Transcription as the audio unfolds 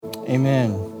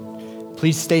Amen.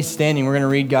 Please stay standing. We're going to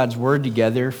read God's word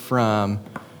together from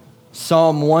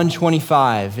Psalm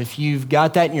 125. If you've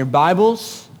got that in your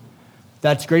Bibles,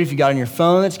 that's great. If you got it on your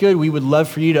phone, that's good. We would love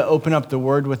for you to open up the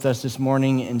word with us this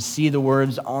morning and see the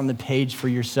words on the page for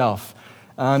yourself.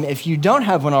 If you don't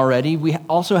have one already, we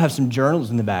also have some journals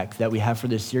in the back that we have for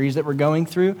this series that we're going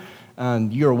through.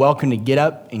 You're welcome to get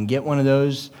up and get one of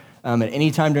those at any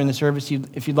time during the service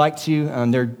if you'd like to.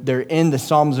 They're in the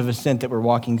Psalms of Ascent that we're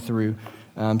walking through,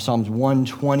 Psalms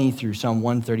 120 through Psalm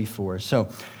 134. So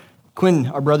Quinn,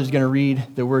 our brother, is going to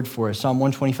read the word for us, Psalm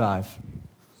 125.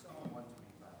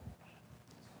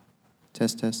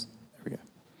 Test. There we go.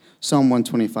 Psalm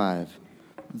 125.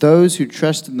 Those who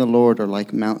trust in the Lord are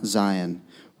like Mount Zion,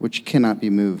 which cannot be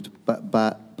moved,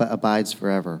 but abides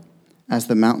forever. As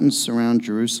the mountains surround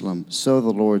Jerusalem, so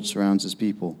the Lord surrounds his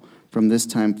people from this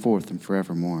time forth and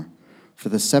forevermore. For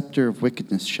the scepter of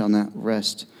wickedness shall not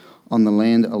rest on the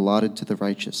land allotted to the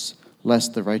righteous,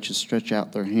 lest the righteous stretch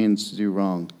out their hands to do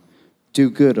wrong. Do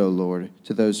good, O Lord,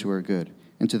 to those who are good,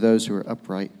 and to those who are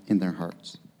upright in their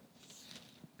hearts.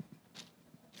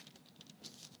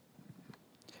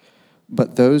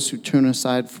 But those who turn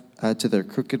aside to their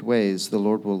crooked ways, the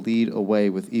Lord will lead away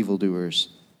with evildoers.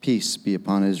 Peace be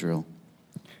upon Israel.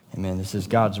 Amen. This is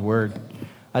God's word.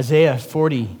 Isaiah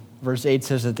 40, verse 8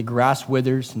 says that the grass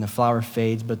withers and the flower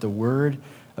fades, but the word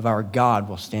of our God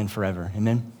will stand forever.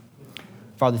 Amen.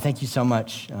 Father, thank you so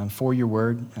much for your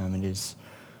word. It is,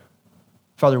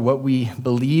 Father, what we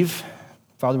believe.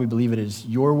 Father, we believe it is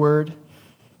your word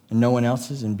and no one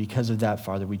else's. And because of that,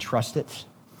 Father, we trust it,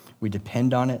 we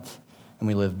depend on it, and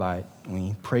we live by it. And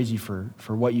we praise you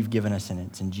for what you've given us in it.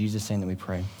 It's in Jesus' name that we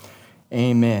pray.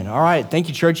 Amen. All right. Thank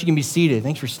you, church. You can be seated.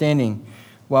 Thanks for standing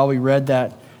while we read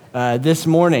that this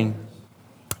morning.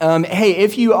 Hey,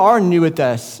 if you are new with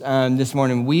us this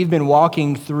morning, we've been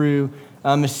walking through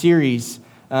a series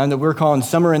that we're calling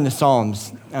Summer in the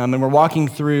Psalms. And we're walking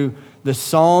through the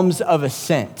Psalms of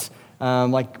Ascent.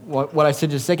 Like what I said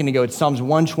just a second ago, it's Psalms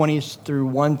 120 through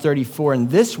 134. And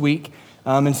this week,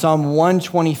 in Psalm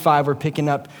 125, we're picking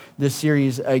up this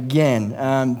series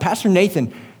again. Pastor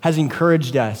Nathan has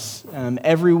encouraged us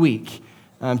every week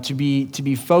to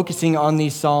be focusing on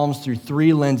these Psalms through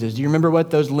three lenses. Do you remember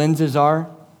what those lenses are?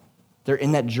 They're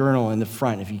in that journal in the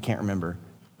front if you can't remember.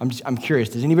 I'm curious.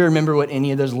 Does anybody remember what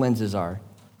any of those lenses are?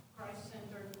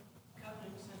 Christ-centered,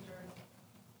 covenant-centered.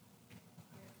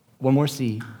 One more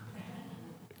C.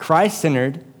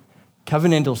 Christ-centered,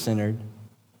 covenantal-centered,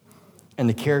 and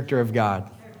the character of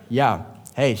God. Yeah.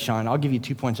 Hey, Sean, I'll give you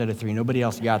 2 points out of 3. Nobody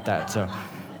else got that. So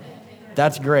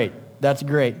that's great. That's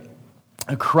great.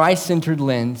 A Christ-centered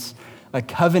lens, a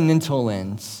covenantal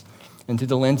lens, and through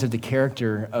the lens of the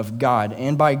character of God.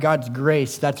 And by God's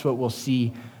grace, that's what we'll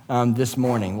see this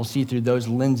morning. We'll see through those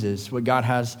lenses what God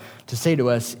has to say to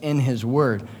us in his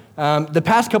word. The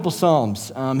past couple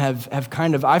Psalms have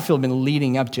kind of, I feel, been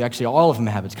leading up to, actually all of them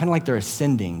have. It's kind of like they're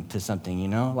ascending to something, you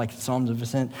know, like the Psalms of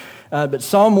Ascent. But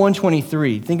Psalm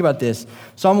 123, think about this.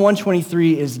 Psalm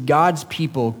 123 is God's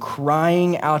people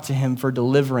crying out to him for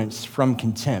deliverance from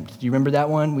contempt. Do you remember that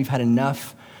one? We've had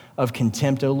enough of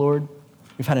contempt, O Lord.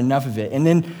 We've had enough of it. And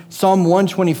then Psalm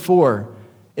 124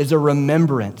 is a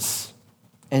remembrance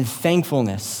and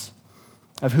thankfulness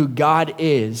of who God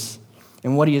is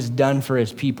and what he has done for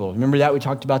his people. Remember that? We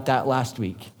talked about that last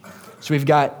week. So we've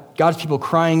got God's people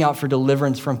crying out for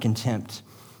deliverance from contempt.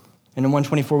 And in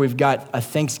 124, we've got a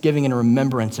thanksgiving and a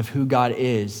remembrance of who God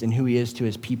is and who he is to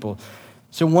his people.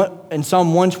 So in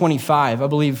Psalm 125, I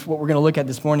believe what we're going to look at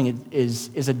this morning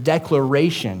is a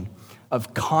declaration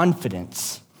of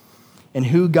confidence in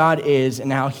who God is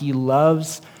and how he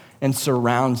loves and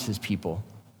surrounds his people.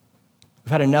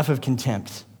 We've had enough of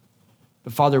contempt.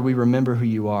 But Father, we remember who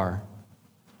you are.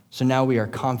 So now we are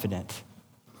confident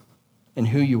in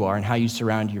who you are and how you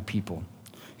surround your people.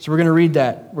 So we're going to read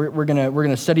that. We're going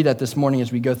to study that this morning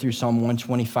as we go through Psalm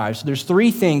 125. So there's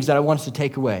three things that I want us to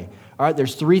take away. All right,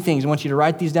 there's three things. I want you to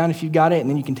write these down if you've got it, and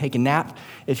then you can take a nap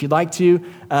if you'd like to,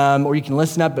 or you can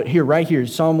listen up. But right here,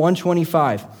 Psalm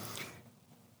 125.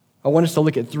 I want us to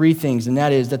look at three things, and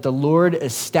that is that the Lord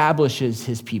establishes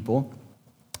his people,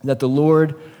 that the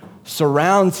Lord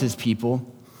surrounds his people,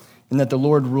 and that the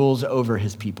Lord rules over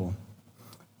his people.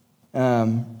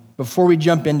 Before we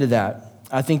jump into that,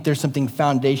 I think there's something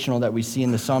foundational that we see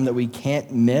in the psalm that we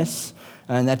can't miss,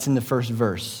 and that's in the first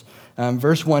verse.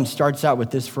 Verse 1 starts out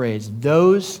with this phrase,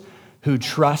 those who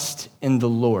trust in the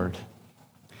Lord.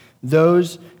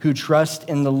 Those who trust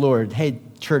in the Lord. Hey,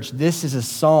 church, this is a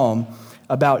psalm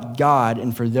about God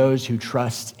and for those who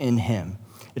trust in him.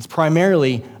 It's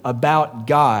primarily about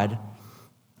God,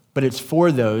 but it's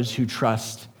for those who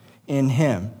trust in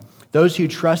him. Those who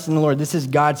trust in the Lord, this is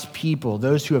God's people,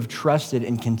 those who have trusted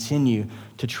and continue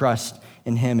to trust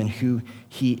in him and who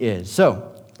he is.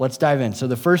 So let's dive in. So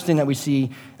the first thing that we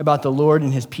see about the Lord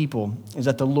and his people is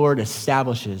that the Lord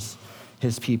establishes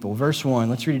his people. Verse 1,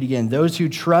 let's read it again. Those who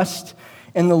trust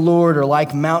in the Lord are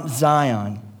like Mount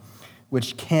Zion,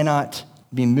 which cannot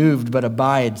be moved but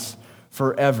abides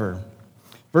forever.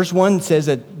 Verse 1 says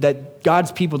that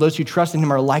God's people, those who trust in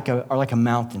him, are like a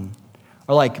mountain,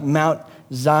 are like Mount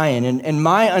Zion. And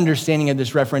my understanding of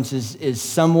this reference is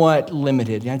somewhat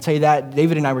limited. And I tell you that,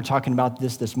 David and I were talking about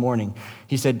this morning.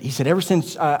 He said, ever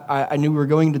since I knew we were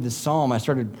going to this psalm, I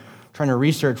started trying to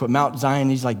research what Mount Zion,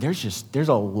 he's like, there's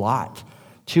a lot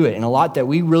to it, and a lot that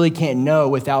we really can't know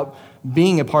without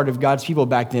being a part of God's people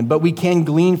back then. But we can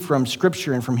glean from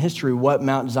Scripture and from history what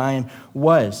Mount Zion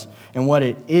was and what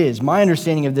it is. My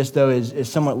understanding of this, though, is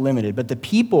somewhat limited. But the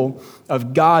people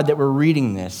of God that were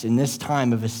reading this in this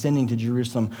time of ascending to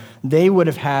Jerusalem, they would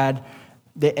have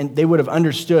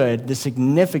understood the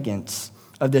significance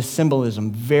of this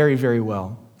symbolism very, very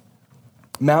well.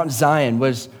 Mount Zion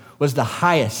was the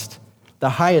highest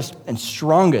and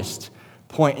strongest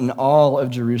point in all of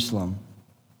Jerusalem.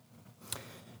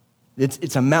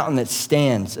 It's a mountain that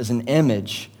stands as an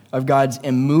image of God's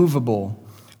immovable,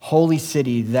 holy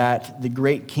city that the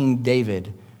great King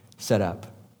David set up.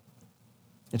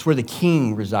 It's where the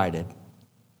king resided,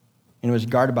 and it was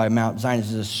guarded by Mount Zion.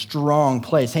 This is a strong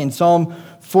place. Hey, in Psalm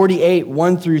 48,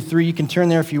 1 through 3, you can turn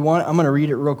there if you want. I'm going to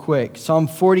read it real quick. Psalm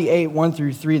 48, 1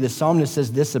 through 3, the psalmist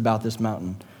says this about this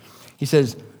mountain. He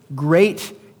says,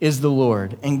 "Great is the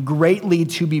Lord, and greatly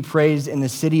to be praised in the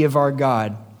city of our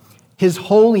God. His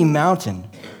holy mountain,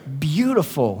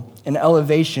 beautiful in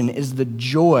elevation, is the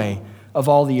joy of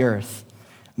all the earth.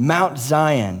 Mount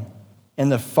Zion in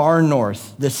the far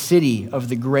north, the city of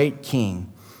the great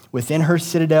king. Within her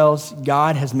citadels,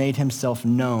 God has made himself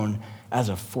known as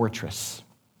a fortress."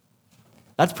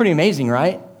 That's pretty amazing,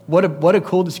 right? What a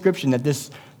cool description that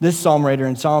this psalm writer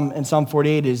in Psalm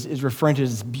 48 is referring to as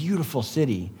this beautiful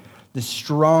city, this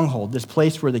stronghold, this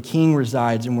place where the king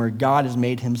resides and where God has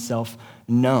made himself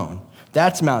known.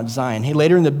 That's Mount Zion. Hey,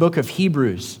 later in the book of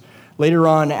Hebrews, later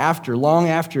on long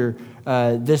after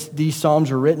these psalms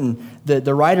were written,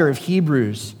 the writer of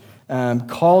Hebrews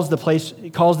calls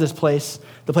this place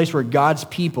the place where God's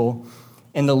people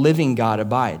and the living God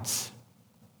abides.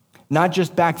 Not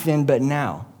just back then, but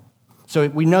now. So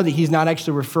we know that he's not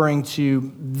actually referring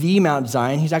to the Mount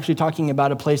Zion. He's actually talking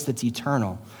about a place that's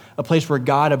eternal, a place where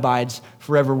God abides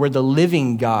forever, where the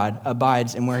living God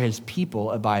abides and where his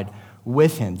people abide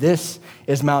with him. This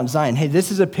is Mount Zion. Hey,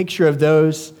 this is a picture of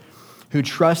those who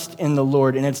trust in the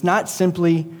Lord, and it's not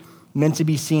simply meant to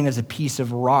be seen as a piece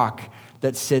of rock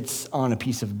that sits on a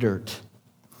piece of dirt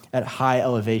at high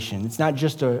elevation. It's not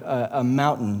just a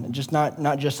mountain,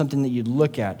 not just something that you'd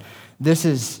look at. This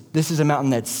is a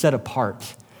mountain that's set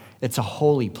apart. It's a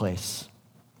holy place.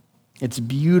 It's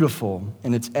beautiful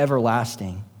and it's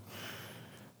everlasting.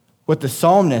 What the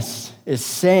psalmist is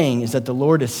saying is that the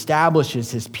Lord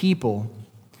establishes his people,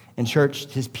 and church,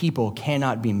 his people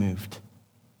cannot be moved.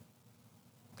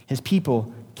 His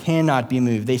people cannot be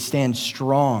moved. They stand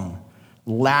strong,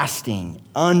 lasting,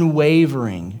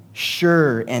 unwavering,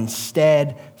 sure, and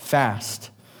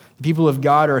steadfast. The people of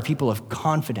God are a people of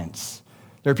confidence.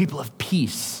 They're a people of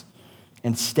peace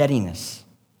and steadiness.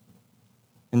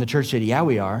 And the church said, yeah,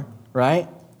 we are, right?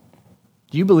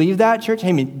 Do you believe that, church?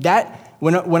 Hey,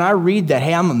 when I read that,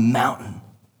 hey, I'm a mountain,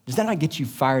 does that not get you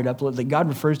fired up? Like God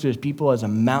refers to his people as a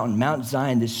mountain, Mount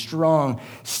Zion, this strong,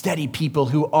 steady people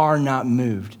who are not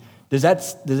moved. Does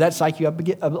that psych you up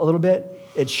a little bit?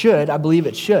 It should. I believe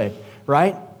it should,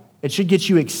 right? It should get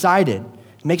you excited.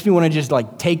 It makes me want to just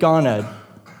take on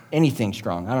anything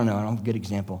strong. I don't have a good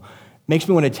example. It makes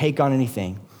me want to take on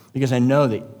anything because I know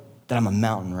that I'm a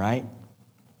mountain, right?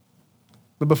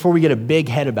 But before we get a big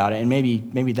head about it, and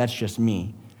maybe that's just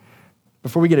me,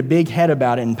 before we get a big head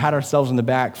about it and pat ourselves on the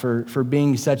back for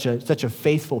being such a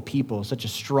faithful people, such a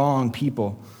strong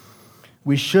people,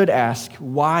 we should ask,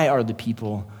 why are the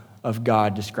people of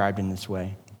God described in this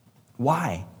way?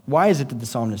 Why? Why is it that the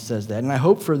psalmist says that? And I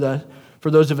hope for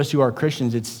those of us who are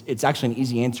Christians, it's actually an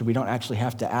easy answer. We don't actually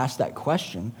have to ask that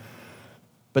question.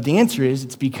 But the answer is,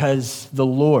 it's because the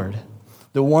Lord,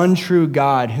 the one true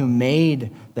God who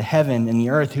made the heaven and the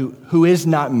earth, who is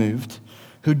not moved,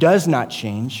 who does not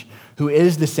change, who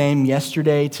is the same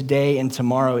yesterday, today, and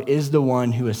tomorrow, is the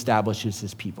one who establishes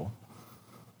his people.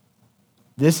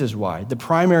 This is why the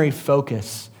primary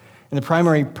focus and the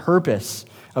primary purpose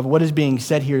of what is being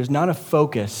said here is not a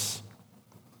focus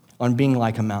on being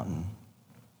like a mountain,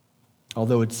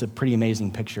 although it's a pretty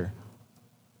amazing picture.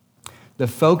 The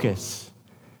focus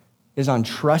is on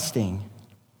trusting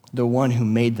the one who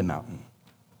made the mountain.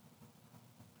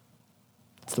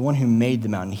 It's the one who made the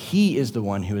mountain. He is the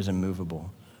one who is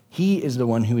immovable. He is the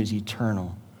one who is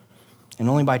eternal. And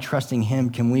only by trusting him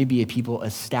can we be a people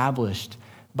established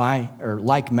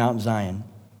like Mount Zion.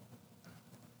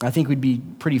 I think we'd be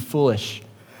pretty foolish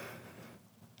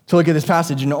to look at this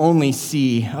passage and only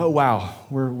see, oh wow,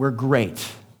 we're great.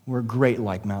 We're great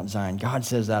like Mount Zion. God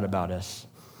says that about us.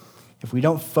 If we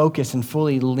don't focus and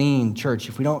fully lean, church,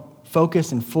 if we don't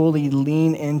focus and fully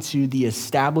lean into the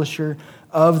establisher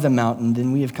of the mountain,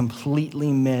 then we have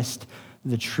completely missed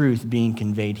the truth being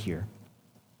conveyed here.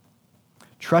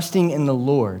 Trusting in the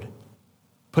Lord,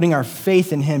 putting our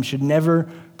faith in him should never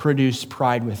produce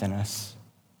pride within us.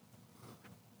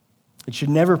 It should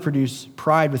never produce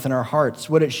pride within our hearts.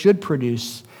 What it should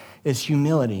produce is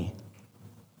humility.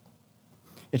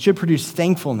 It should produce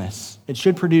thankfulness. It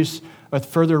should produce a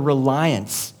further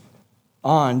reliance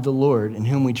on the Lord in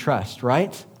whom we trust,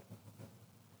 right?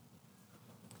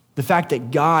 The fact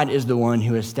that God is the one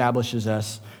who establishes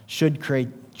us should create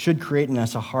in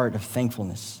us a heart of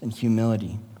thankfulness and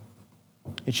humility.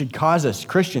 It should cause us,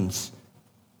 Christians,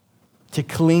 to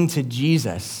cling to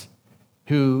Jesus,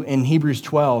 who in Hebrews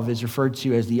 12 is referred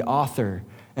to as the author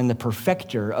and the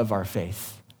perfecter of our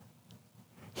faith.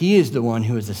 He is the one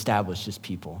who has established his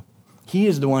people. He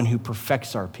is the one who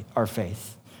perfects our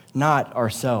faith, not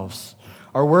ourselves.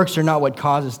 Our works are not what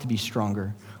cause us to be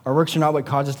stronger. Our works are not what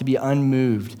cause us to be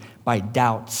unmoved by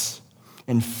doubts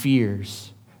and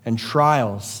fears and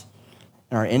trials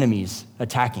and our enemies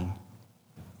attacking.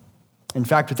 In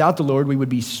fact, without the Lord, we would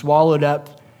be swallowed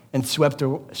up and swept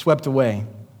away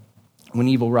when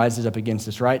evil rises up against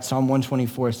us, right? Psalm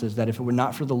 124 says that if it were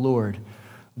not for the Lord,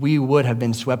 we would have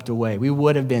been swept away. We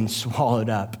would have been swallowed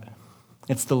up.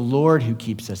 It's the Lord who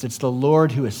keeps us. It's the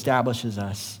Lord who establishes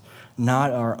us,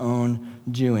 not our own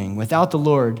doing. Without the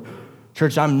Lord,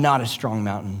 church, I'm not a strong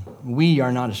mountain. We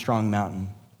are not a strong mountain.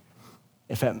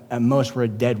 If at most we're a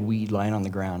dead weed lying on the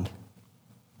ground.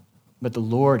 But the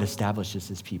Lord establishes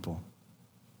his people.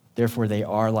 Therefore, they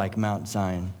are like Mount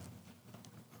Zion.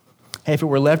 Hey, if it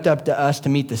were left up to us to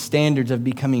meet the standards of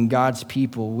becoming God's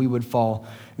people, we would fall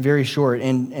very short.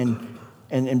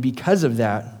 And because of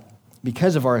that,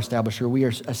 because of our establisher, we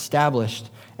are established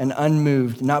and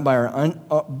unmoved, not by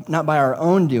our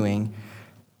own doing,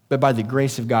 but by the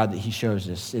grace of God that he shows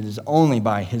us. It is only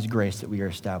by his grace that we are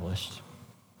established.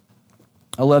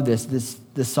 I love this.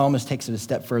 This psalmist takes it a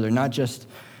step further, not just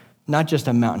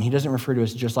a mountain. He doesn't refer to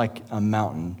us just like a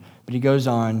mountain, but he goes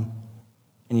on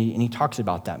and he talks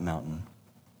about that mountain.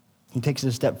 He takes it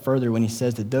a step further when he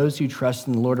says that those who trust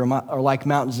in the Lord are like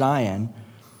Mount Zion,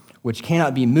 which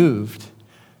cannot be moved,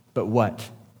 but what?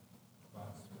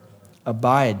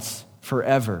 Abides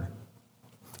forever.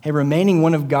 Hey, remaining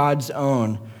one of God's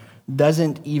own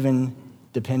doesn't even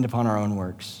depend upon our own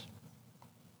works,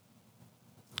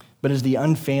 but is the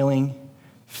unfailing,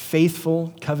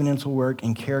 faithful, covenantal work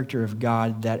and character of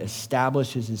God that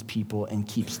establishes his people and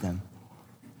keeps them,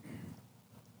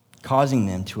 causing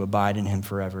them to abide in him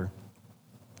forever.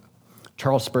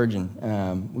 Charles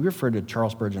Spurgeon, we refer to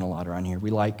Charles Spurgeon a lot around here.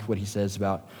 We like what he says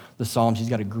about the Psalms. He's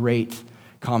got a great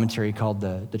commentary called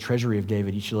the Treasury of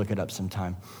David. You should look it up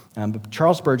sometime. But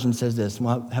Charles Spurgeon says this, and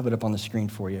we'll have it up on the screen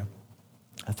for you.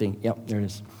 I think, yep, there it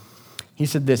is. He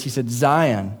said this, he said,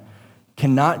 Zion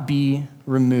cannot be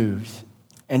removed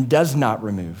and does not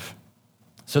remove.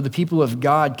 So the people of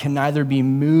God can neither be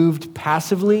moved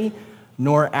passively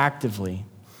nor actively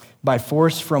by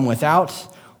force from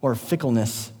without or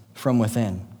fickleness from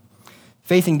within.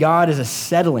 Faith in God is a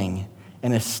settling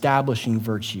and establishing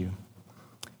virtue.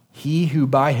 He who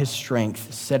by his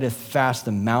strength setteth fast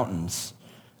the mountains,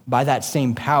 by that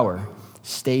same power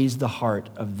stays the heart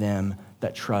of them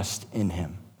that trust in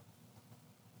him.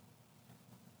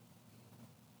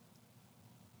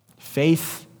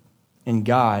 Faith in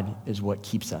God is what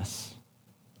keeps us,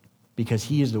 because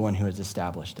he is the one who has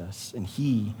established us, and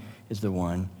he is the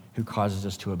one who causes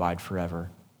us to abide forever.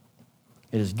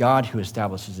 It is God who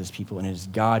establishes his people, and it is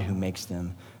God who makes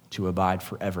them to abide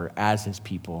forever as his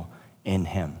people in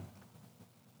him.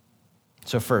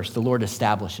 So first, the Lord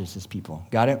establishes his people.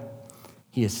 Got it?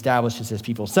 He establishes his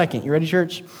people. Second, you ready,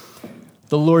 church?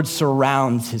 The Lord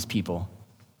surrounds his people.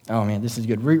 Oh man, this is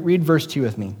good. Read verse 2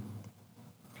 with me.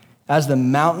 As the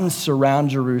mountains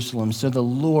surround Jerusalem, so the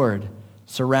Lord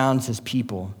surrounds his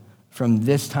people from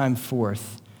this time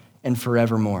forth and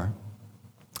forevermore.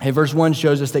 Hey, verse 1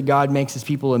 shows us that God makes his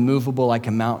people immovable like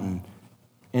a mountain.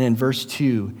 And in verse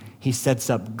 2, he sets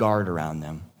up guard around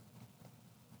them.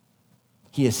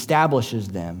 He establishes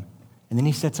them, and then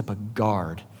he sets up a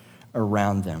guard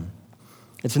around them.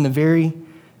 It's in the very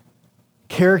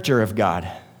character of God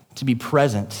to be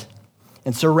present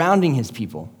and surrounding his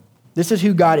people. This is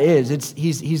who God is.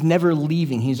 He's never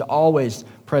leaving. He's always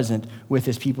present with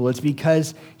his people. It's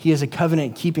because he is a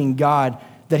covenant-keeping God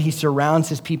that he surrounds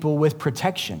his people with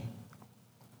protection.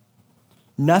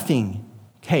 Nothing,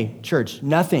 hey, church,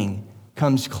 nothing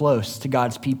comes close to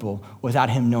God's people without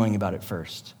him knowing about it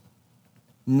first.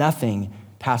 Nothing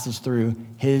passes through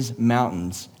his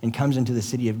mountains and comes into the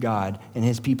city of God and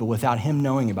his people without him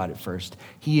knowing about it first.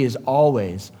 He is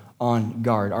always on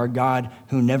guard. Our God,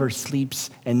 who never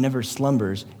sleeps and never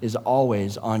slumbers, is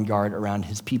always on guard around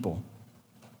his people.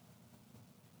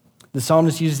 The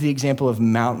psalmist uses the example of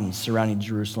mountains surrounding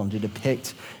Jerusalem to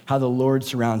depict how the Lord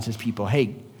surrounds his people.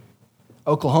 Hey,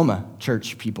 Oklahoma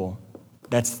church people,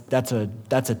 that's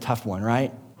a tough one,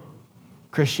 right?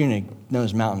 Chris Schunig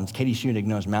knows mountains. Katie Schunig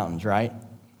knows mountains, right?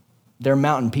 They're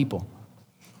mountain people.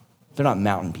 They're not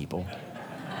mountain people.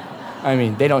 I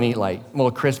mean, they don't eat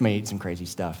Chris may eat some crazy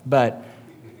stuff, but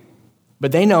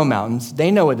they know mountains. They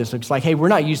know what this looks like. Hey, we're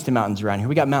not used to mountains around here.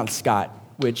 We got Mount Scott,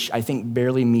 which I think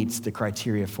barely meets the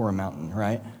criteria for a mountain,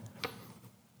 right?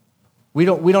 We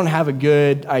don't have a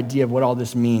good idea of what all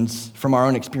this means from our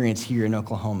own experience here in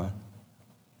Oklahoma.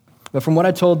 But from what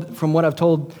I'm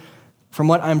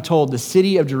told, the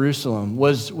city of Jerusalem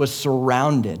was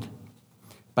surrounded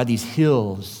by these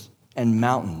hills and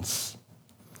mountains.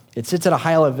 It sits at a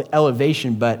high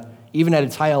elevation, but even at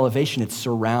its high elevation, it's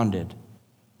surrounded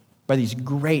by these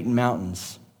great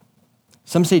mountains.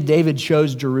 Some say David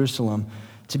chose Jerusalem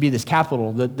to be this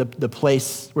capital, the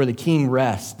place where the king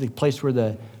rests, the place where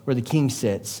the king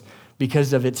sits,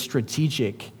 because of its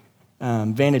strategic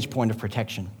vantage point of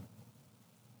protection.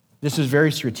 This is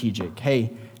very strategic.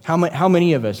 Hey, how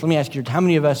many of us, let me ask you, how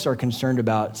many of us are concerned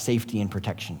about safety and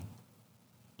protection?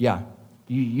 Yeah,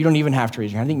 you don't even have to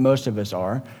raise your hand. I think most of us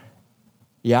are.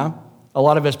 Yeah, a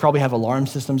lot of us probably have alarm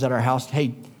systems at our house.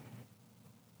 Hey,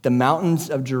 the mountains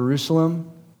of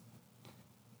Jerusalem,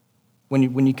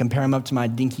 when you compare them up to my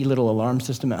dinky little alarm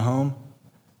system at home,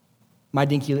 my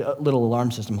dinky little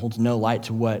alarm system holds no light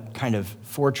to what kind of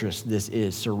fortress this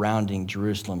is surrounding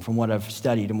Jerusalem. From what I've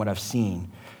studied and what I've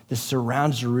seen, this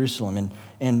surrounds Jerusalem,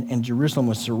 and Jerusalem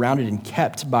was surrounded and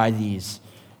kept by these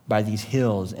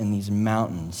hills and these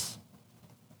mountains.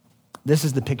 This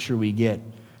is the picture we get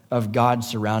of God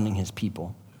surrounding his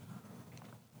people.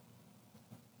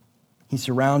 He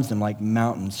surrounds them like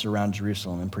mountains surround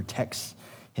Jerusalem and protects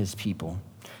his people.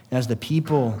 And as the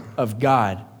people of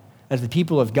God,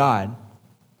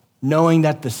 knowing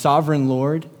that the sovereign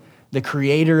Lord, the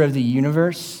creator of the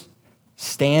universe,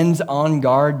 stands on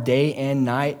guard day and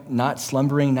night, not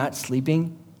slumbering, not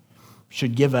sleeping,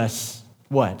 should give us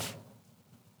what?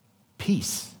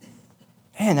 Peace.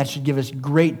 Man, that should give us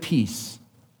great peace,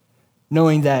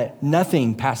 knowing that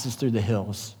nothing passes through the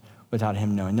hills without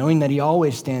him knowing that he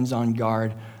always stands on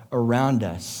guard around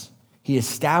us. He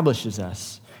establishes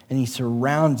us and he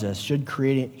surrounds us, should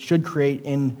create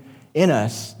in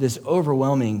us this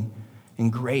overwhelming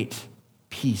and great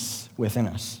peace within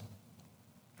us.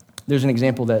 There's an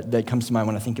example that comes to mind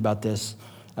when I think about this.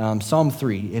 Psalm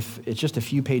 3, if it's just a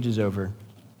few pages over.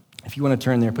 If you want to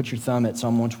turn there, put your thumb at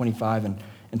Psalm 125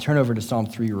 and turn over to Psalm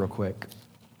 3 real quick.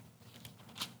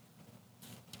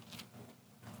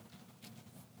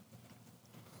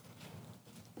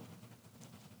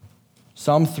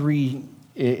 Psalm 3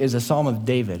 is a psalm of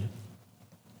David.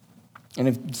 And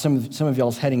if some of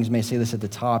y'all's headings may say this at the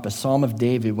top, a psalm of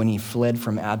David when he fled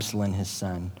from Absalom, his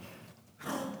son.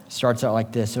 It starts out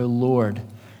like this: O Lord,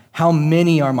 how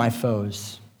many are my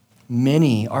foes?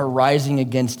 Many are rising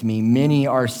against me. Many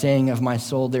are saying of my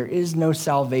soul, there is no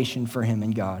salvation for him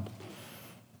in God.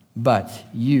 But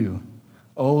you,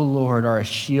 O Lord, are a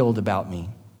shield about me,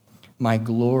 my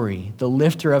glory, the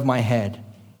lifter of my head.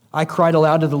 I cried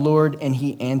aloud to the Lord, and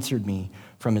he answered me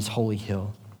from his holy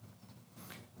hill.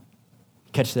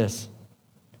 Catch this.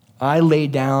 I lay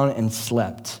down and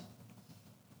slept.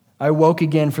 I woke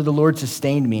again, for the Lord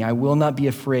sustained me. I will not be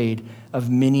afraid of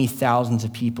many thousands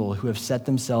of people who have set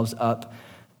themselves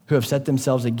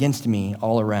against me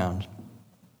all around.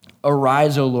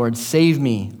 Arise, O Lord, save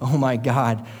me, O my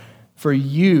God, for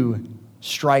you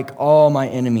strike all my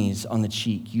enemies on the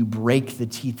cheek. You break the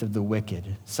teeth of the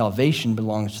wicked. Salvation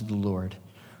belongs to the Lord.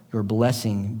 Your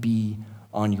blessing be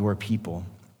on your people.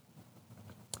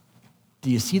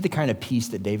 Do you see the kind of peace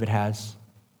that David has?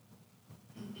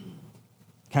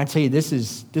 Can I tell you, this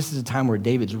is a time where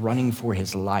David's running for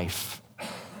his life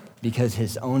because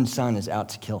his own son is out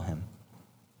to kill him.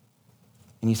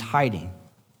 And he's hiding.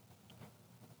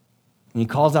 And he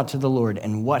calls out to the Lord,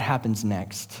 and what happens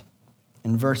next?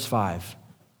 In verse 5,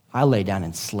 I lay down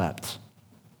and slept.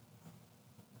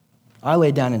 I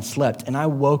lay down and slept, and I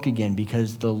woke again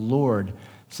because the Lord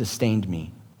sustained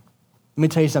me. Let me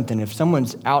tell you something. If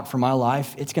someone's out for my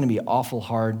life, it's going to be awful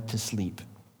hard to sleep.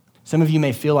 Some of you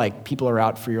may feel like people are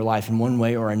out for your life in one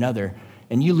way or another,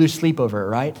 and you lose sleep over it,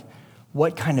 right?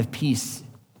 What kind of peace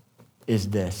is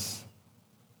this?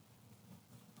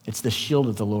 It's the shield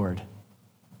of the Lord.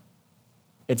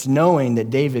 It's knowing that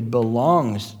David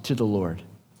belongs to the Lord,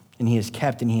 and he is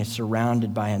kept and he is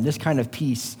surrounded by him. This kind of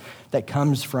peace that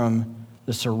comes from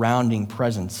the surrounding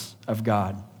presence of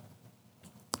God.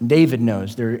 David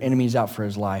knows there are enemies out for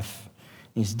his life.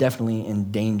 He's definitely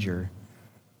in danger,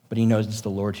 but he knows it's the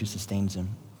Lord who sustains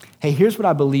him. Hey, here's what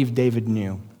I believe David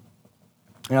knew.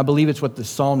 And I believe it's what the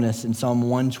psalmist in Psalm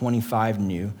 125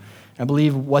 knew. I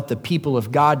believe what the people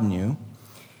of God knew.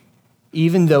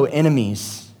 Even though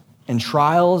enemies and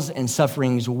trials and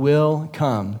sufferings will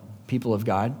come, people of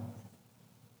God,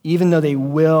 even though they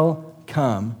will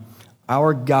come,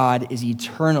 our God is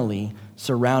eternally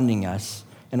surrounding us,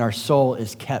 and our soul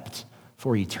is kept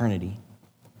for eternity.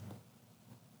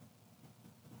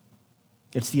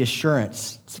 It's the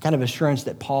assurance, it's the kind of assurance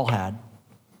that Paul had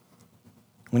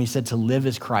when he said to live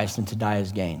as Christ and to die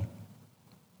as gain. Do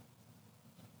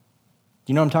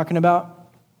you know what I'm talking about?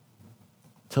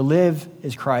 To live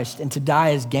is Christ and to die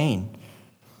is gain.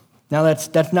 Now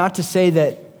that's not to say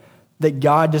that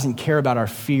God doesn't care about our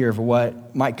fear of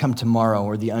what might come tomorrow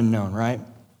or the unknown, right?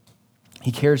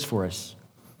 He cares for us.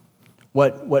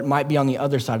 What might be on the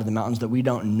other side of the mountains that we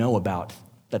don't know about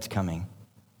that's coming.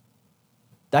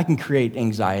 That can create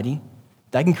anxiety.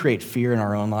 That can create fear in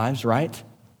our own lives, right?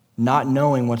 Not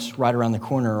knowing what's right around the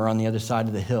corner or on the other side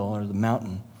of the hill or the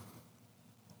mountain.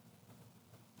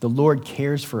 The Lord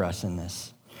cares for us in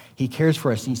this. He cares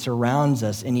for us. He surrounds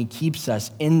us, and he keeps us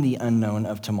in the unknown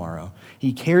of tomorrow.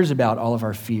 He cares about all of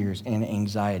our fears and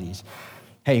anxieties.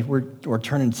 Hey, we're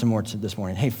turning some more to this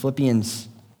morning. Hey, Philippians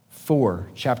 4,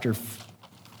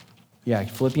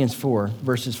 Philippians 4,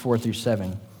 verses 4 through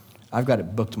 7. I've got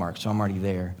it bookmarked, so I'm already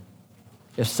there.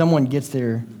 If someone gets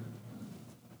there,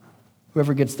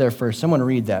 whoever gets there first, someone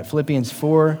read that. Philippians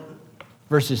 4,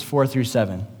 verses 4 through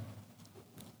 7.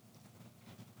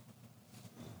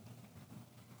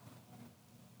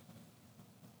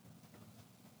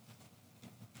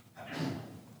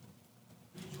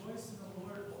 Rejoice in the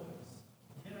Lord always.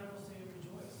 Again, I will say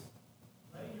rejoice.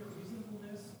 Let your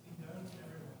reasonableness be known to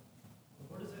everyone. The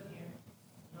Lord is at hand.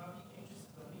 Do not be anxious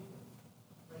about anything,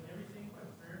 but in everything by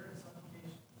prayer and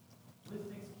supplication,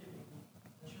 with thanksgiving,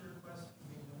 let your requests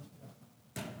be made known to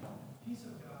God. The peace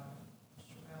of God, which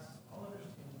surpasses all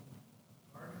understanding,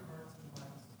 guard your hearts and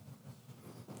minds in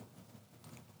Christ Jesus.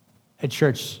 At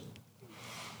church,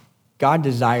 God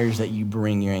desires that you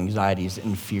bring your anxieties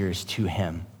and fears to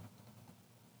him.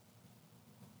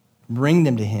 Bring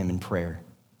them to him in prayer.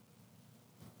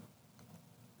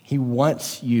 He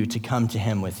wants you to come to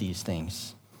him with these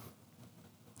things.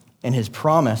 And his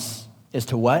promise is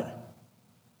to what?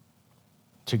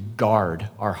 To guard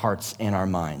our hearts and our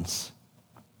minds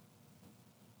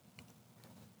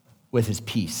with his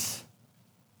peace.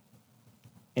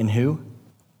 In who?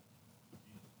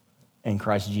 In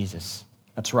Christ Jesus.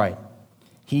 That's right.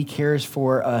 He cares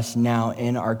for us now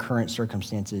in our current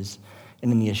circumstances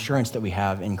and in the assurance that we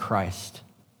have in Christ.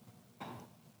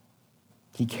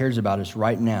 He cares about us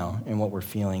right now and what we're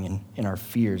feeling and in our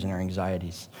fears and our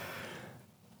anxieties.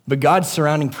 But God's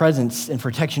surrounding presence and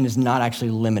protection is not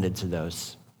actually limited to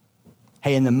those.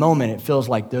 Hey, in the moment, it feels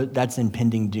like that's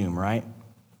impending doom, right?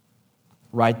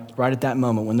 Right at that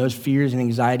moment, when those fears and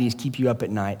anxieties keep you up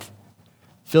at night,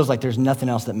 it feels like there's nothing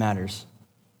else that matters.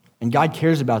 And God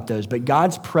cares about those, but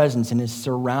God's presence and his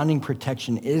surrounding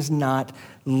protection is not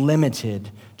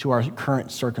limited to our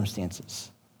current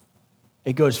circumstances.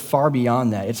 It goes far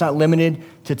beyond that. It's not limited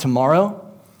to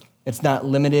tomorrow. It's not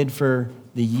limited for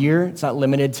the year. It's not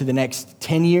limited to the next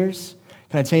 10 years.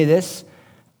 Can I tell you this?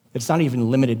 It's not even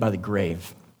limited by the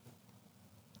grave.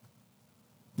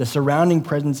 The surrounding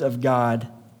presence of God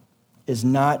is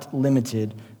not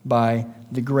limited by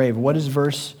the grave. What does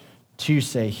verse 2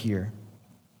 say here?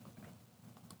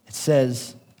 It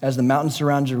says, as the mountains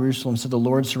surround Jerusalem, so the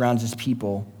Lord surrounds his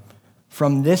people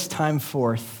from this time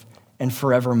forth and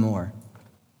forevermore.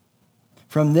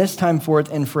 From this time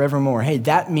forth and forevermore. Hey,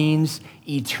 that means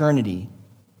eternity.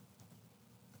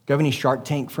 Do you have any Shark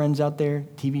Tank friends out there?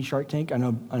 TV Shark Tank? I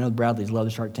know the Bradleys love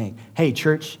the Shark Tank. Hey,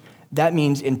 church, that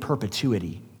means in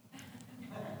perpetuity.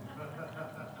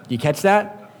 You catch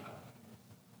that?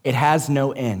 It has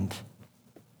no end.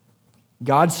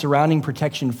 God's surrounding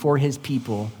protection for his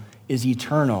people is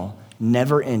eternal,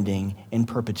 never-ending, in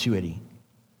perpetuity.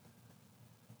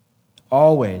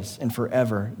 Always and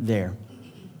forever there.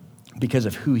 because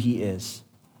of who he is.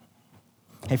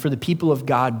 Hey, for the people of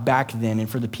God back then and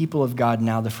for the people of God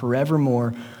now, the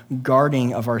forevermore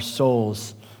guarding of our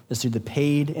souls is through the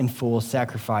paid and full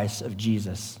sacrifice of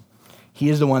Jesus. He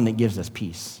is the one that gives us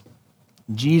peace.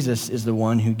 Jesus is the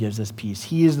one who gives us peace.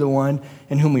 He is the one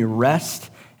in whom we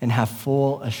rest and have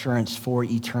full assurance for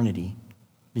eternity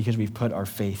because we've put our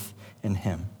faith in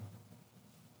him.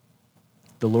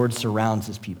 The Lord surrounds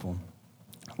his people.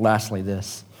 Lastly,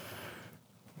 this.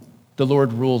 The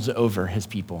Lord rules over his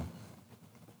people.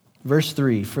 Verse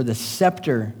 3, for the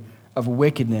scepter of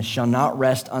wickedness shall not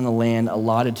rest on the land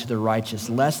allotted to the righteous,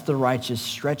 lest the righteous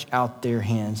stretch out their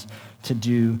hands to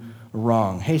do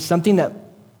wrong. Hey, something that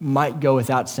might go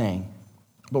without saying,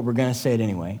 but we're going to say it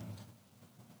anyway.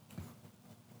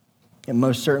 It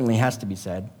most certainly has to be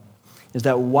said, is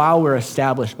that while we're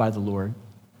established by the Lord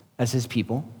as his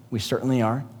people, we certainly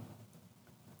are,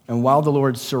 and while the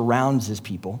Lord surrounds his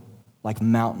people like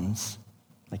mountains,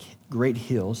 like great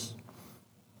hills,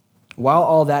 while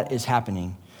all that is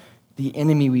happening, the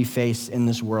enemy we face in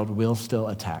this world will still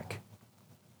attack.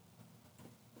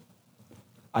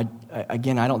 I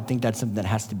don't think that's something that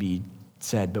has to be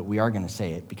said, but we are going to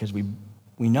say it because we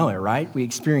know it, right? We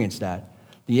experience that.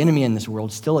 The enemy in this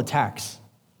world still attacks.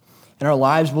 In our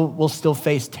lives, we'll still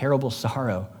face terrible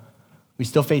sorrow. We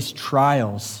still face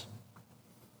trials.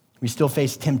 We still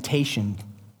face temptation.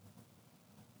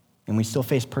 And we still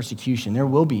face persecution. There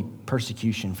will be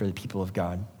persecution for the people of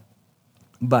God.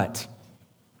 But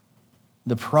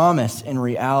the promise and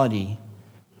reality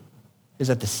is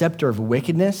that the scepter of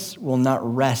wickedness will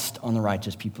not rest on the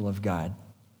righteous people of God.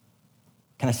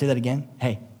 Can I say that again?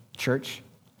 Hey, church,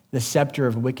 the scepter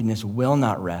of wickedness will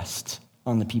not rest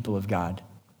on the people of God.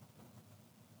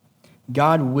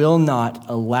 God will not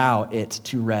allow it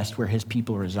to rest where his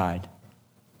people reside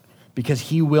because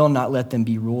he will not let them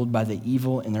be ruled by the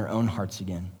evil in their own hearts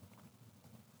again.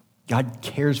 God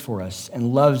cares for us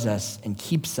and loves us and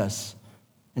keeps us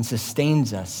and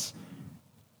sustains us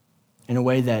in a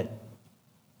way that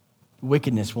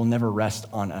wickedness will never rest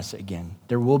on us again.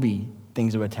 There will be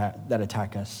things that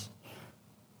attack us,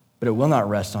 but it will not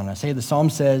rest on us. Hey, the Psalm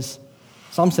says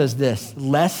this,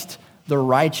 lest the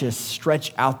righteous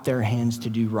stretch out their hands to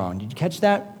do wrong. Did you catch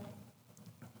that?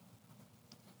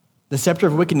 The scepter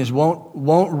of wickedness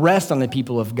won't rest on the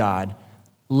people of God,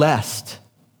 lest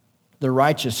the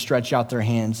righteous stretch out their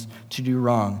hands to do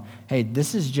wrong. Hey,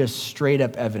 this is just straight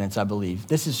up evidence, I believe.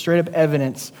 This is straight up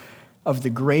evidence of the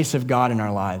grace of God in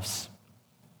our lives.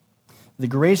 The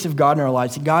grace of God in our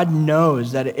lives. God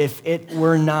knows that if it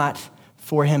were not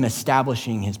for him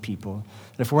establishing his people,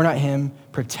 that if we're not him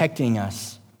protecting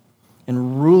us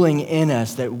and ruling in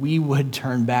us, that we would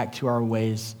turn back to our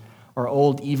ways, our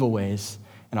old evil ways,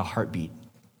 in a heartbeat.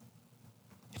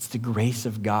 It's the grace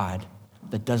of God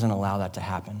that doesn't allow that to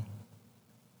happen.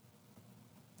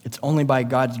 It's only by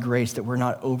God's grace that we're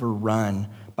not overrun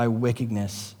by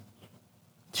wickedness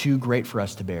too great for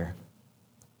us to bear.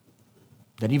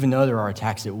 That even though there are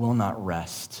attacks, it will not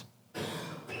rest.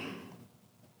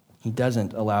 He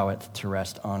doesn't allow it to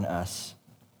rest on us.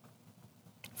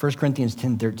 1 Corinthians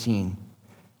 10:13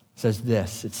 says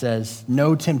this. It says,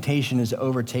 no temptation has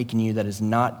overtaken you that is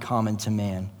not common to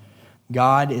man.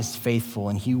 God is faithful,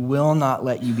 and he will not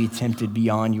let you be tempted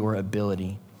beyond your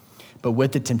ability. But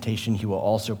with the temptation, he will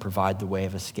also provide the way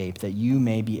of escape, that you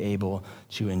may be able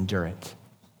to endure it.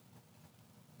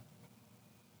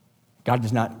 God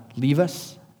does not leave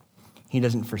us. He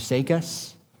doesn't forsake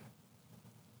us.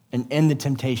 And in the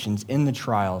temptations, in the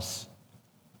trials,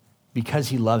 because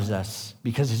he loves us,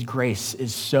 because his grace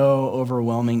is so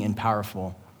overwhelming and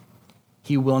powerful,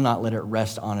 he will not let it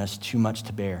rest on us too much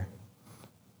to bear.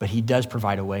 But he does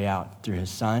provide a way out through his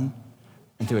Son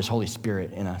and through his Holy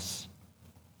Spirit in us.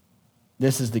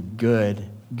 This is the good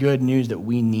news that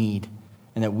we need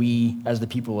and that we, as the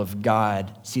people of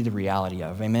God, see the reality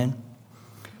of. Amen?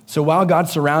 So while God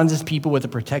surrounds his people with a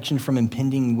protection from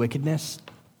impending wickedness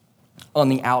on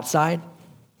the outside,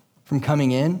 from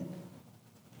coming in,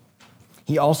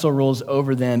 he also rules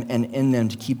over them and in them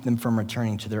to keep them from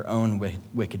returning to their own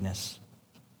wickedness.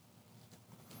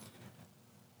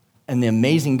 And the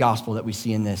amazing gospel that we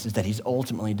see in this is that he's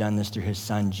ultimately done this through his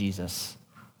Son, Jesus.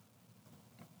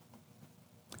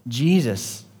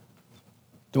 Jesus,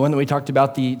 the one that we talked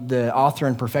about, the author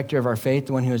and perfecter of our faith,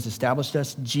 the one who has established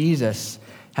us, Jesus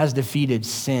has defeated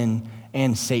sin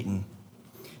and Satan.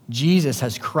 Jesus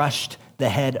has crushed the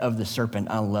head of the serpent.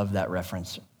 I love that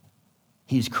reference.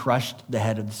 He's crushed the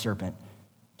head of the serpent,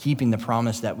 keeping the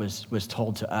promise that was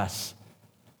told to us,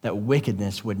 that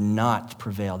wickedness would not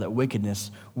prevail, that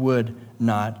wickedness would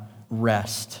not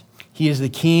rest. He is the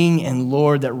King and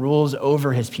Lord that rules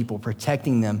over his people,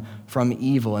 protecting them from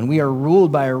evil. And we are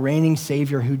ruled by a reigning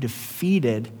Savior who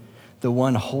defeated the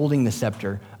one holding the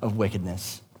scepter of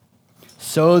wickedness,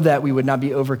 so that we would not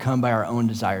be overcome by our own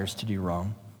desires to do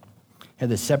wrong. And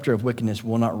the scepter of wickedness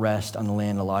will not rest on the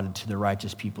land allotted to the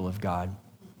righteous people of God.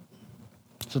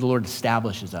 So the Lord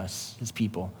establishes us, his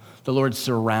people. The Lord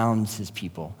surrounds his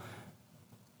people.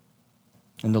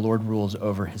 And the Lord rules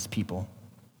over his people.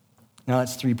 Now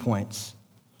that's 3 points.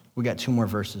 We got 2 more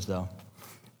verses, though.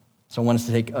 So I want us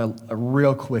to take a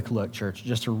real quick look, church,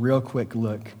 just a real quick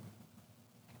look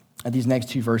at these next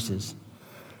 2 verses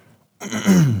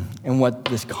and what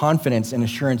this confidence and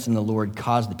assurance in the Lord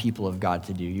caused the people of God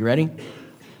to do. You ready?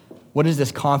 What is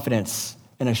this confidence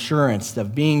and assurance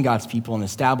of being God's people and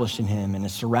established in him and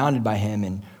is surrounded by him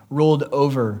and ruled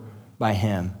over by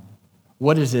him?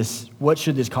 What is this? What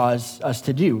should this cause us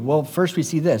to do? Well, first we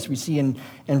see this. We see in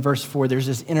verse 4, there's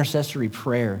this intercessory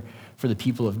prayer for the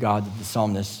people of God that the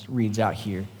psalmist reads out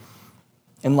here.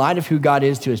 In light of who God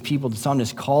is to his people, the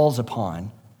psalmist calls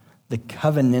upon the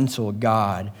covenantal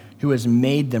God who has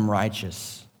made them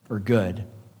righteous or good. And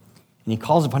he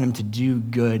calls upon him to do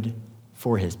good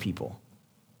for his people.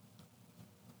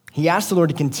 He asks the Lord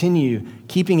to continue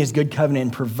keeping his good covenant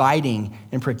and providing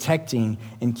and protecting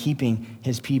and keeping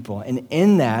his people. And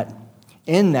in that,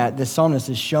 the psalmist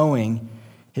is showing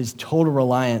his total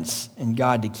reliance in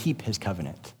God to keep his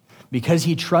covenant. Because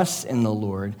he trusts in the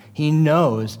Lord, he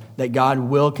knows that God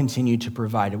will continue to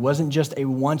provide. It wasn't just a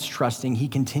once trusting, he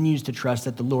continues to trust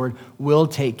that the Lord will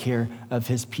take care of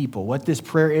his people. What this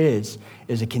prayer is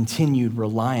a continued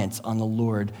reliance on the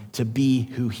Lord to be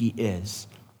who he is.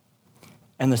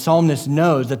 And the psalmist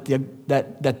knows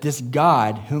that this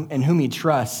God in whom he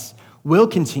trusts will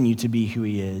continue to be who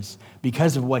he is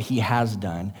because of what he has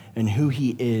done and who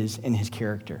he is in his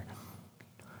character.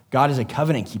 God is a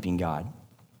covenant-keeping God.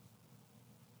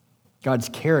 God's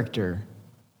character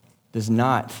does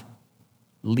not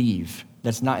leave.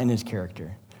 That's not in his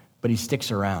character, but he sticks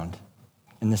around.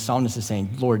 And the psalmist is saying,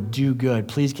 Lord, do good.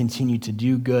 Please continue to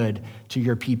do good to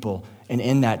your people. And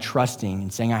in that, trusting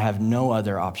and saying, I have no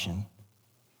other option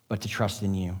but to trust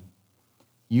in you.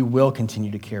 You will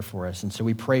continue to care for us. And so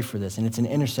we pray for this. And it's an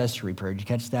intercessory prayer. Did you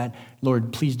catch that?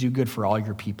 Lord, please do good for all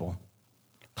your people.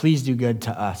 Please do good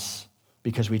to us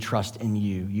because we trust in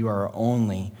you. You are our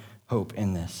only hope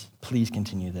in this. Please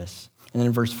continue this. And then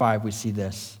in verse 5, we see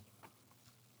this.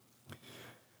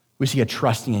 We see a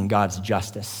trusting in God's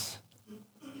justice.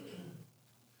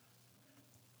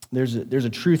 There's a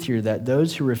truth here that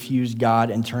those who refuse God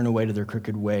and turn away to their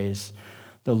crooked ways,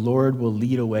 the Lord will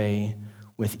lead away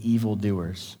with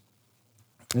evildoers.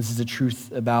 This is the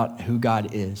truth about who God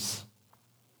is.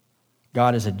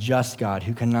 God is a just God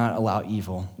who cannot allow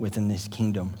evil within his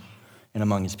kingdom and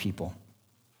among his people.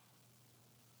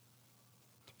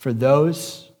 For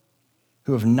those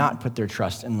who have not put their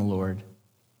trust in the Lord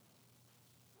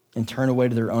and turn away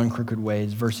to their own crooked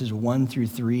ways, verses 1 through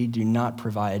 3 do not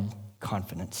provide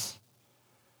confidence.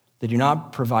 They do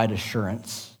not provide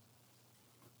assurance.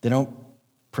 They don't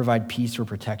provide peace or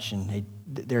protection.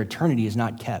 Their eternity is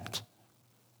not kept.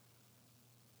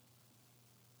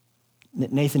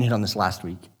 Nathan hit on this last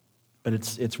week, but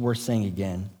it's worth saying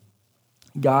again.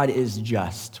 God is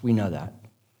just. We know that.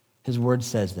 His word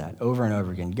says that over and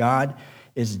over again. God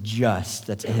is just.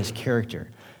 That's in his character.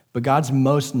 But God's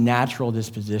most natural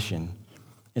disposition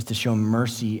is to show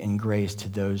mercy and grace to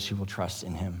those who will trust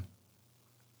in him.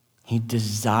 He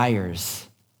desires,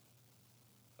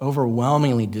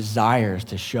 overwhelmingly desires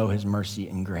to show his mercy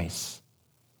and grace.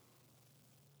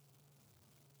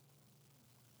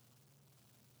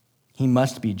 He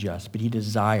must be just, but he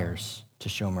desires to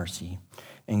show mercy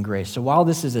and grace. So while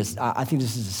I think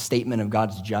this is a statement of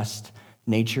God's just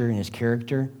nature and his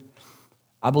character,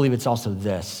 I believe it's also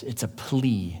this. It's a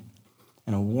plea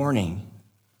and a warning.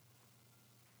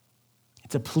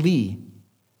 It's a plea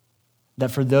that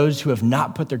for those who have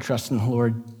not put their trust in the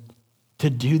Lord to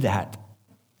do that.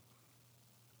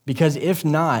 Because if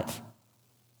not,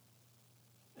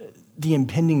 the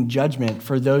impending judgment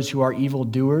for those who are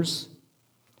evildoers,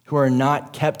 who are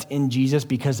not kept in Jesus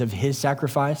because of his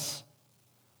sacrifice,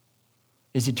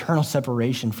 is eternal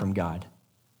separation from God,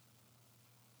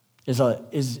 is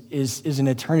an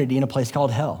eternity in a place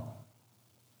called hell.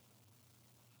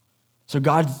 So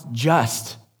God's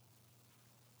just,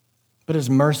 but his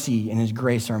mercy and his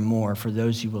grace are more for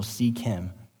those who will seek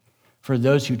him. For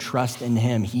those who trust in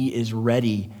him, he is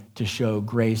ready to show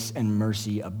grace and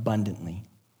mercy abundantly.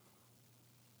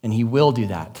 And he will do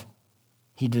that.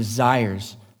 He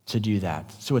desires to do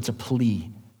that. So it's a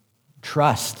plea.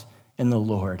 Trust in the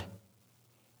Lord.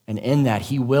 And in that,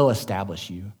 he will establish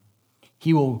you.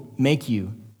 He will make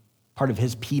you part of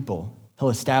his people. He'll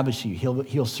establish you.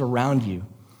 He'll surround you.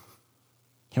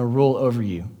 He'll rule over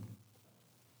you.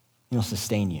 He'll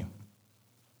sustain you.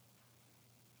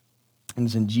 And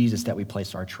it's in Jesus that we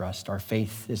place our trust. Our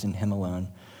faith is in him alone.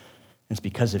 It's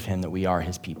because of him that we are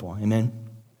his people. Amen?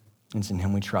 And it's in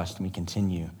him we trust and we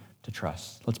continue to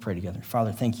trust. Let's pray together.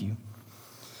 Father, thank you.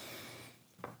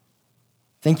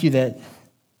 Thank you that,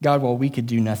 God, while we could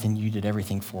do nothing, you did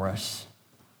everything for us.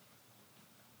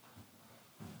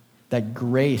 That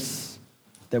grace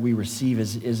that we receive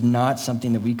is not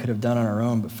something that we could have done on our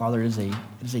own, but Father, it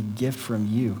is a gift from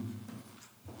you.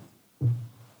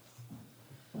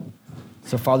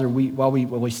 So Father, while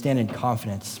we stand in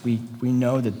confidence, we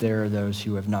know that there are those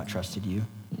who have not trusted you.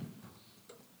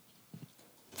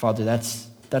 Father, that's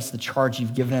the charge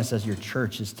you've given us as your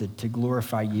church, is to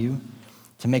glorify you,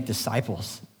 to make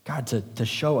disciples, God, to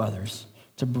show others,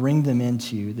 to bring them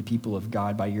into the people of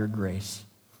God by your grace.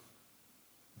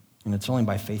 And it's only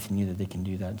by faith in you that they can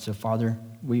do that. So Father,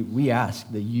 we ask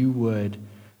that you would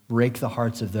break the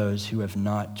hearts of those who have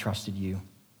not trusted you.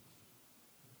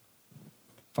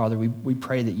 Father, we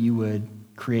pray that you would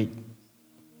create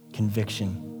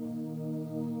conviction.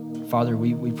 Father,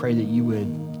 we pray that you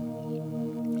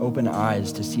would open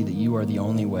eyes to see that you are the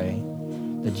only way,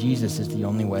 that Jesus is the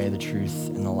only way, the truth,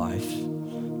 and the life.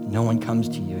 No one comes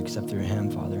to you except through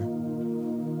him, Father.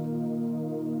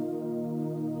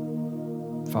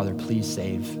 Father, please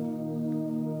save.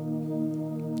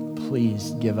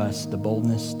 Please give us the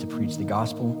boldness to preach the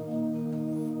gospel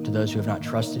to those who have not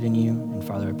trusted in you. And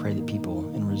Father, I pray that people,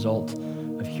 in result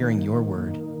of hearing your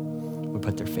word, would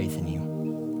put their faith in you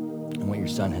and what your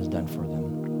Son has done for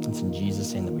them. It's in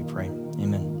Jesus' name that we pray.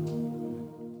 Amen.